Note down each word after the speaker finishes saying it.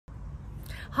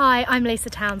Hi, I'm Lisa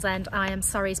Townsend. I am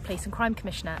Surrey's Police and Crime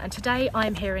Commissioner, and today I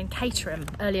am here in Caterham.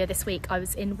 Earlier this week I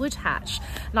was in Woodhatch,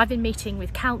 and I've been meeting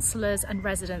with councillors and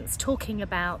residents talking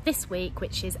about this week,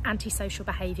 which is Anti-Social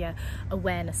Behaviour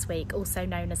Awareness Week, also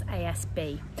known as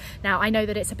ASB. Now, I know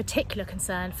that it's a particular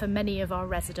concern for many of our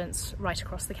residents right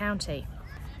across the county.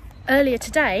 Earlier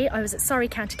today, I was at Surrey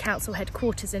County Council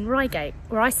headquarters in Reigate,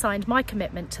 where I signed my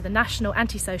commitment to the National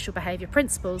Anti-Social Behaviour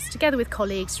Principles together with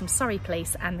colleagues from Surrey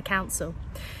Police and the Council.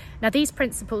 Now, these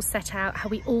principles set out how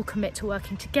we all commit to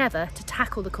working together to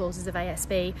tackle the causes of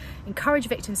ASB, encourage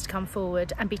victims to come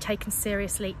forward and be taken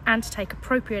seriously, and to take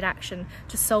appropriate action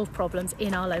to solve problems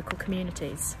in our local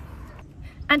communities.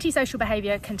 Antisocial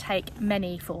behaviour can take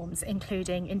many forms,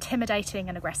 including intimidating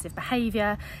and aggressive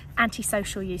behaviour,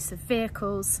 antisocial use of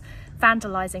vehicles,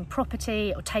 vandalising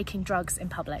property or taking drugs in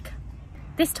public.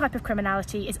 This type of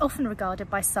criminality is often regarded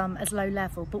by some as low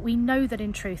level, but we know that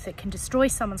in truth it can destroy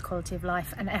someone's quality of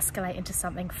life and escalate into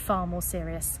something far more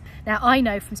serious. Now, I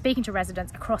know from speaking to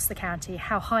residents across the county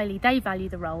how highly they value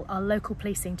the role our local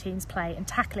policing teams play in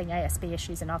tackling ASB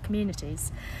issues in our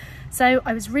communities. So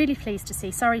I was really pleased to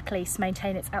see Surrey Police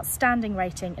maintain its outstanding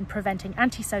rating in preventing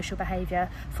antisocial behaviour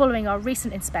following our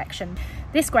recent inspection.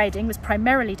 This grading was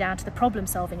primarily down to the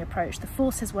problem-solving approach the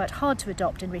force has worked hard to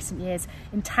adopt in recent years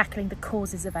in tackling the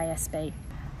causes of ASB.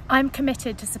 I'm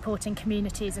committed to supporting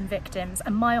communities and victims,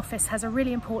 and my office has a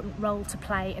really important role to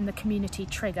play in the community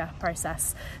trigger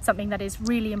process, something that is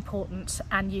really important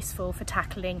and useful for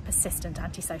tackling persistent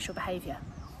antisocial behaviour.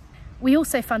 We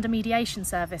also fund a mediation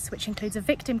service, which includes a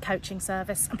victim coaching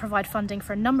service, and provide funding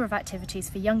for a number of activities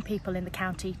for young people in the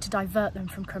county to divert them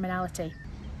from criminality.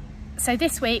 So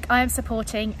this week I am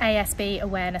supporting ASB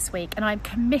Awareness Week, and I'm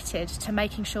committed to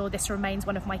making sure this remains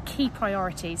one of my key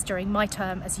priorities during my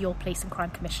term as your Police and Crime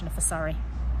Commissioner for Surrey.